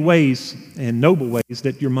many ways and noble ways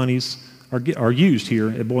that your monies are used here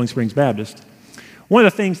at Bowling Springs Baptist. One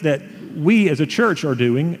of the things that we as a church are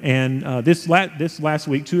doing, and this last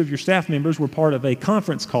week, 2 of your staff members were part of a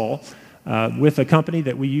conference call with a company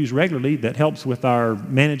that we use regularly that helps with our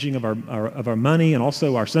managing of our money and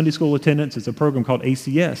also our Sunday school attendance. It's a program called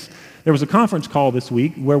ACS. There was a conference call this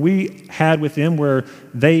week where we had with them where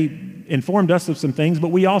they informed us of some things,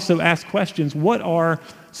 but we also asked questions. What are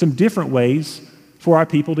some different ways for our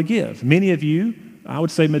people to give? Many of you, I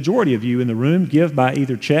would say majority of you in the room, give by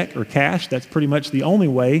either check or cash. That's pretty much the only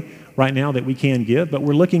way right now that we can give, but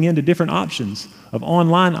we're looking into different options of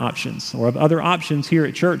online options or of other options here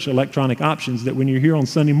at church, electronic options that when you're here on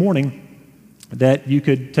Sunday morning that you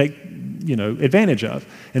could take advantage of.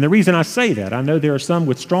 And the reason I say that, I know there are some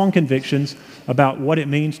with strong convictions about what it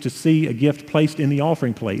means to see a gift placed in the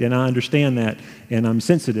offering plate, and I understand that, and I'm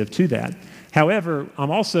sensitive to that. However,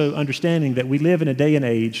 I'm also understanding that we live in a day and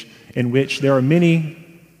age in which there are many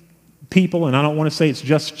people, and I don't want to say it's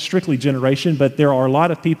just strictly generation, but there are a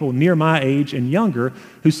lot of people near my age and younger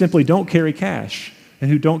who simply don't carry cash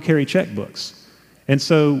and who don't carry checkbooks. And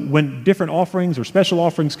so when different offerings or special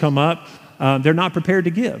offerings come up, they're not prepared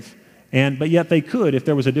to give. But yet they could if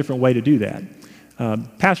there was a different way to do that.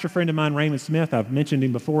 Pastor friend of mine, Raymond Smith, I've mentioned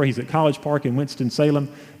him before, he's at College Park in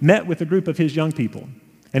Winston-Salem, met with a group of his young people.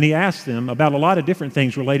 And he asked them about a lot of different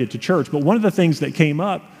things related to church, but one of the things that came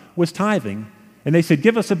up was tithing. And they said,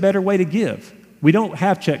 give us a better way to give. We don't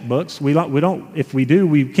have checkbooks. We don't. If we do,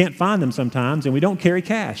 we can't find them sometimes, and we don't carry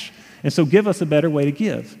cash. And so give us a better way to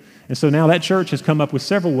give. And so now that church has come up with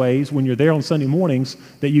several ways when you're there on Sunday mornings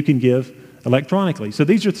that you can give electronically. So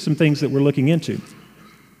these are some things that we're looking into.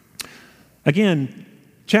 Again,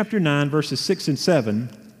 chapter 9, verses 6 and 7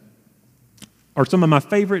 are some of my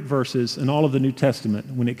favorite verses in all of the New Testament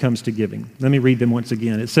when it comes to giving. Let me read them once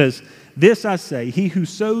again. It says, "This I say, he who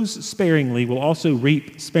sows sparingly will also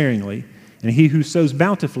reap sparingly, and he who sows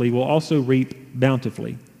bountifully will also reap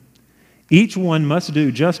bountifully. Each one must do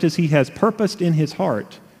just as he has purposed in his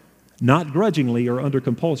heart, not grudgingly or under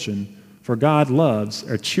compulsion, for God loves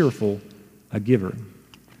a cheerful giver."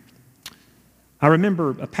 I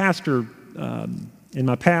remember a pastor in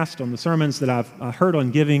my past on the sermons that I've heard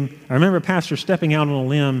on giving. I remember a pastor stepping out on a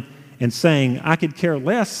limb and saying, "I could care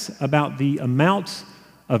less about the amount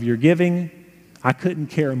of your giving. I couldn't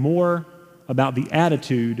care more about the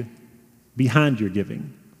attitude behind your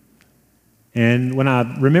giving." And when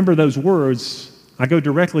I remember those words, I go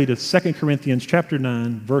directly to 2 Corinthians chapter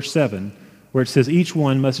 9, verse 7, where it says, "Each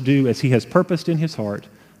one must do as he has purposed in his heart,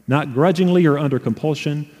 not grudgingly or under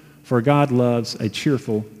compulsion, for God loves a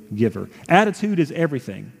cheerful giver." Attitude is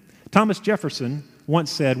everything. Thomas Jefferson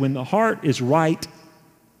once said, "When the heart is right,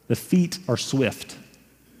 the feet are swift."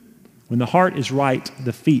 When the heart is right,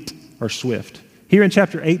 the feet are swift. Here in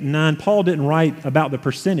chapter 8 and 9, Paul didn't write about the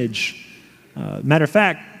percentage. Matter of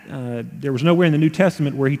fact, there was nowhere in the New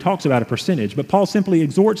Testament where he talks about a percentage, but Paul simply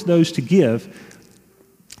exhorts those to give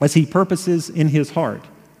as he purposes in his heart.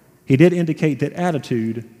 He did indicate that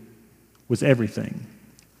attitude was everything.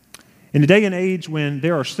 In a day and age when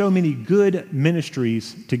there are so many good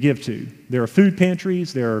ministries to give to, there are food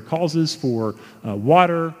pantries, there are causes for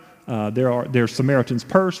water, there's Samaritan's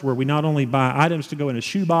Purse, where we not only buy items to go in a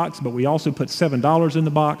shoebox, but we also put $7 in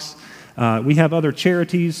the box. We have other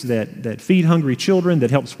charities that feed hungry children,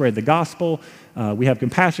 that help spread the gospel. We have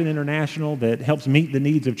Compassion International that helps meet the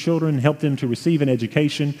needs of children, help them to receive an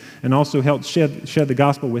education, and also helps shed the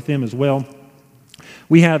gospel with them as well.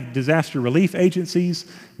 We have disaster relief agencies.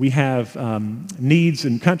 We have needs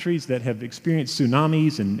in countries that have experienced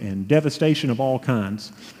tsunamis and devastation of all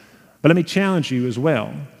kinds. But let me challenge you as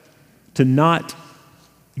well to not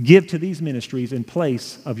give to these ministries in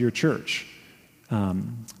place of your church.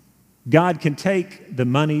 God can take the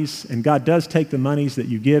monies, and God does take the monies that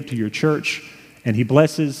you give to your church, and He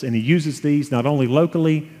blesses and He uses these not only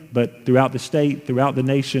locally, but throughout the state, throughout the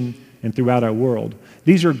nation, and throughout our world.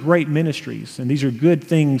 These are great ministries, and these are good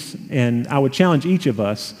things, and I would challenge each of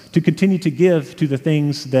us to continue to give to the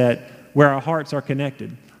things where our hearts are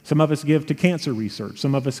connected. Some of us give to cancer research.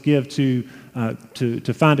 Some of us give to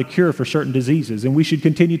find a cure for certain diseases, and we should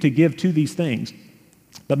continue to give to these things.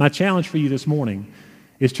 But my challenge for you this morning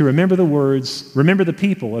is to remember the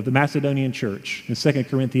people of the Macedonian church in 2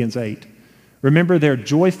 Corinthians 8. Remember their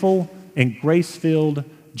joyful and grace-filled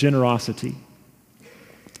generosity.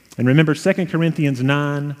 And remember 2 Corinthians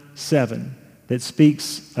 9:7 that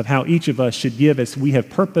speaks of how each of us should give as He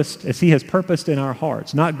has purposed in our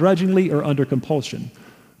hearts, not grudgingly or under compulsion.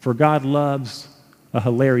 For God loves a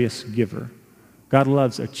hilarious giver. God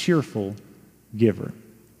loves a cheerful giver.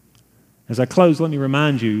 As I close, let me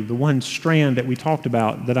remind you, the one strand that we talked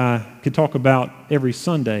about that I could talk about every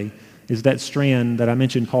Sunday is that strand that I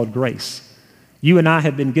mentioned called grace. You and I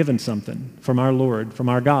have been given something from our Lord, from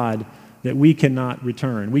our God, that we cannot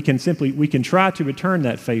return. We can try to return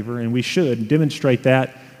that favor, and we should demonstrate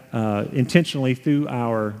that intentionally through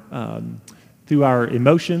our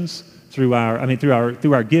emotions, through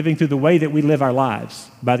our giving, through the way that we live our lives,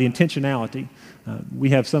 by the intentionality.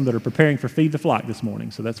 We have some that are preparing for Feed the Flock this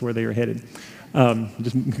morning, so that's where they are headed.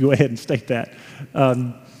 Just go ahead and state that.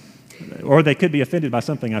 Or they could be offended by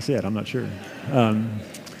something I said, I'm not sure.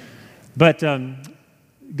 But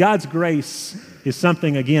God's grace is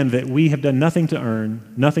something, again, that we have done nothing to earn,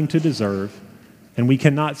 nothing to deserve, and we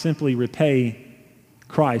cannot simply repay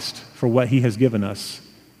Christ for what He has given us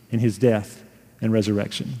in His death and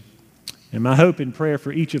resurrection. And my hope and prayer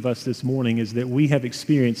for each of us this morning is that you have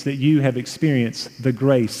experienced the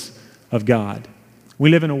grace of God. We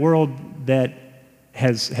live in a world that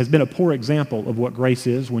has been a poor example of what grace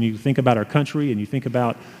is. When you think about our country and you think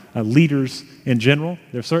about leaders in general,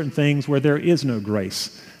 there are certain things where there is no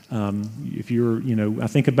grace. I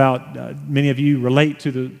think about many of you relate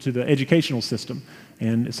to the educational system.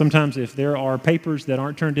 And sometimes if there are papers that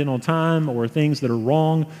aren't turned in on time or things that are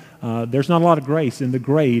wrong, there's not a lot of grace in the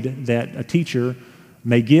grade that a teacher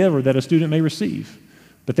may give or that a student may receive.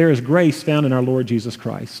 But there is grace found in our Lord Jesus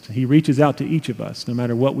Christ. He reaches out to each of us, no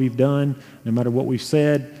matter what we've done, no matter what we've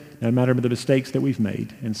said, no matter the mistakes that we've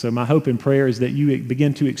made. And so my hope and prayer is that you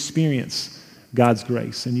begin to experience God's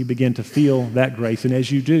grace and you begin to feel that grace. And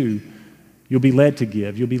as you do, you'll be led to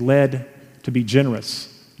give. You'll be led to be generous,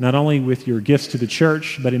 not only with your gifts to the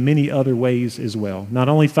church, but in many other ways as well. Not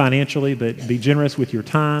only financially, but be generous with your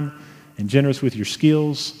time and generous with your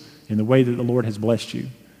skills in the way that the Lord has blessed you.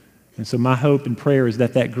 And so my hope and prayer is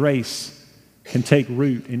that grace can take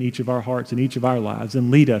root in each of our hearts and each of our lives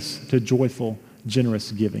and lead us to joyful,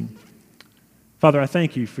 generous giving. Father, I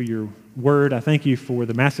thank you for your word. I thank you for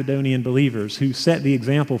the Macedonian believers who set the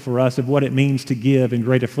example for us of what it means to give in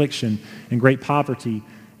great affliction and great poverty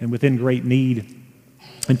and within great need.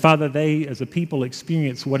 And Father, they as a people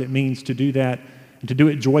experience what it means to do that and to do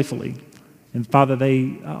it joyfully. And Father,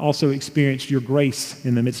 they also experienced your grace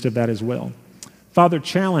in the midst of that as well. Father,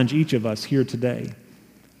 challenge each of us here today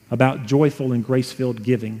about joyful and grace-filled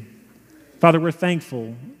giving. Father, we're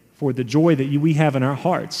thankful for the joy that we have in our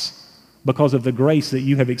hearts because of the grace that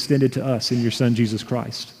you have extended to us in your Son, Jesus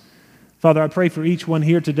Christ. Father, I pray for each one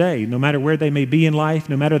here today, no matter where they may be in life,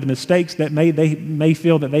 no matter the mistakes that they may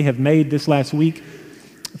feel that they have made this last week.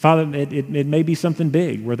 Father, it may be something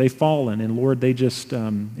big where they've fallen, and Lord, they just,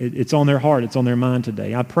 it's on their heart, it's on their mind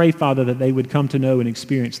today. I pray, Father, that they would come to know and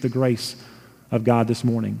experience the grace of God this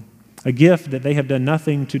morning. A gift that they have done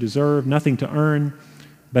nothing to deserve, nothing to earn,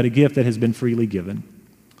 but a gift that has been freely given.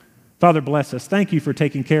 Father, bless us. Thank you for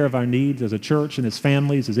taking care of our needs as a church and as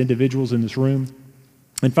families, as individuals in this room.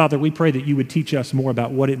 And Father, we pray that you would teach us more about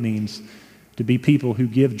what it means to be people who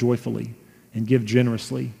give joyfully and give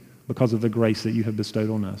generously because of the grace that you have bestowed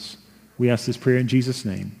on us. We ask this prayer in Jesus'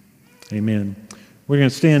 name. Amen. We're going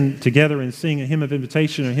to stand together and sing a hymn of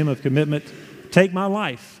invitation, a hymn of commitment, Take My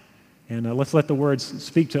Life. And let's let the words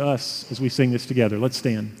speak to us as we sing this together. Let's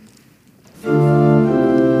stand.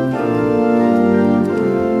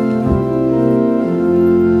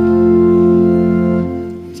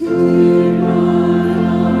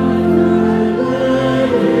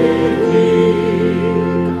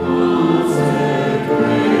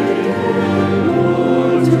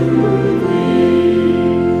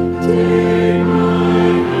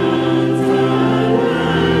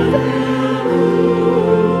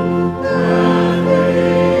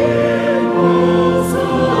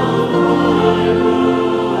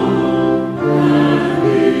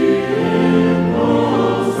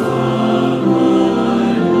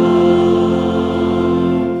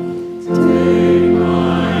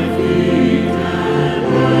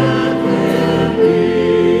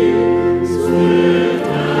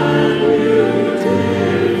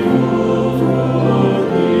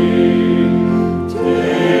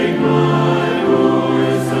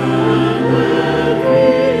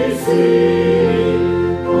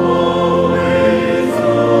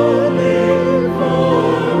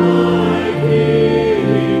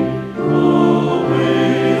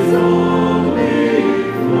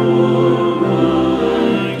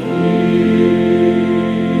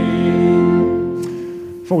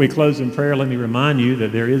 Before we close in prayer, let me remind you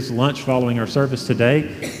that there is lunch following our service today.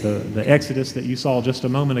 The Exodus that you saw just a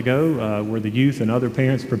moment ago were the youth and other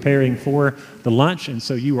parents preparing for the lunch, and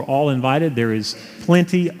so you are all invited. There is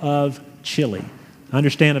plenty of chili. I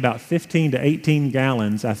understand about 15 to 18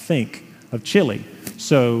 gallons, I think, of chili.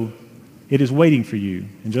 So it is waiting for you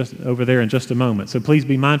and just over there in just a moment. So please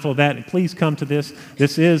be mindful of that, and please come to this.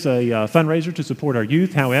 This is a fundraiser to support our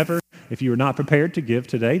youth. However, if you are not prepared to give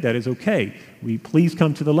today, that is okay. Please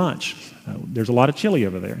come to the lunch. There's a lot of chili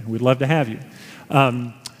over there. We'd love to have you.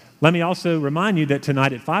 Let me also remind you that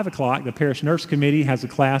tonight at 5 o'clock, the Parish Nurse Committee has a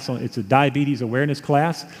class. It's a diabetes awareness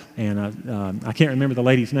class, and I can't remember the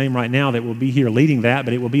lady's name right now that will be here leading that,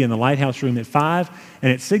 but it will be in the Lighthouse Room at 5.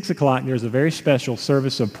 And at 6 o'clock, there's a very special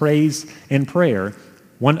service of praise and prayer.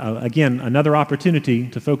 Again, another opportunity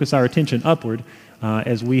to focus our attention upward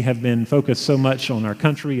as we have been focused so much on our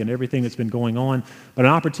country and everything that's been going on, but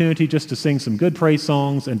an opportunity just to sing some good praise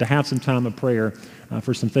songs and to have some time of prayer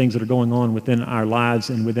for some things that are going on within our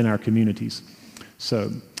lives and within our communities.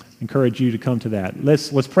 So encourage you to come to that.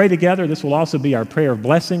 Let's pray together. This will also be our prayer of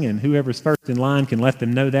blessing, and whoever's first in line can let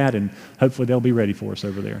them know that, and hopefully they'll be ready for us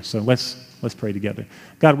over there. So let's pray together.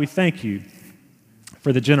 God, we thank you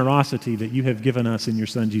for the generosity that you have given us in your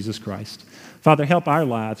Son, Jesus Christ. Father, help our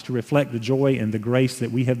lives to reflect the joy and the grace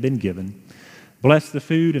that we have been given. Bless the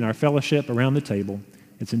food and our fellowship around the table.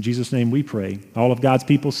 It's in Jesus' name we pray. All of God's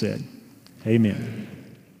people said, amen.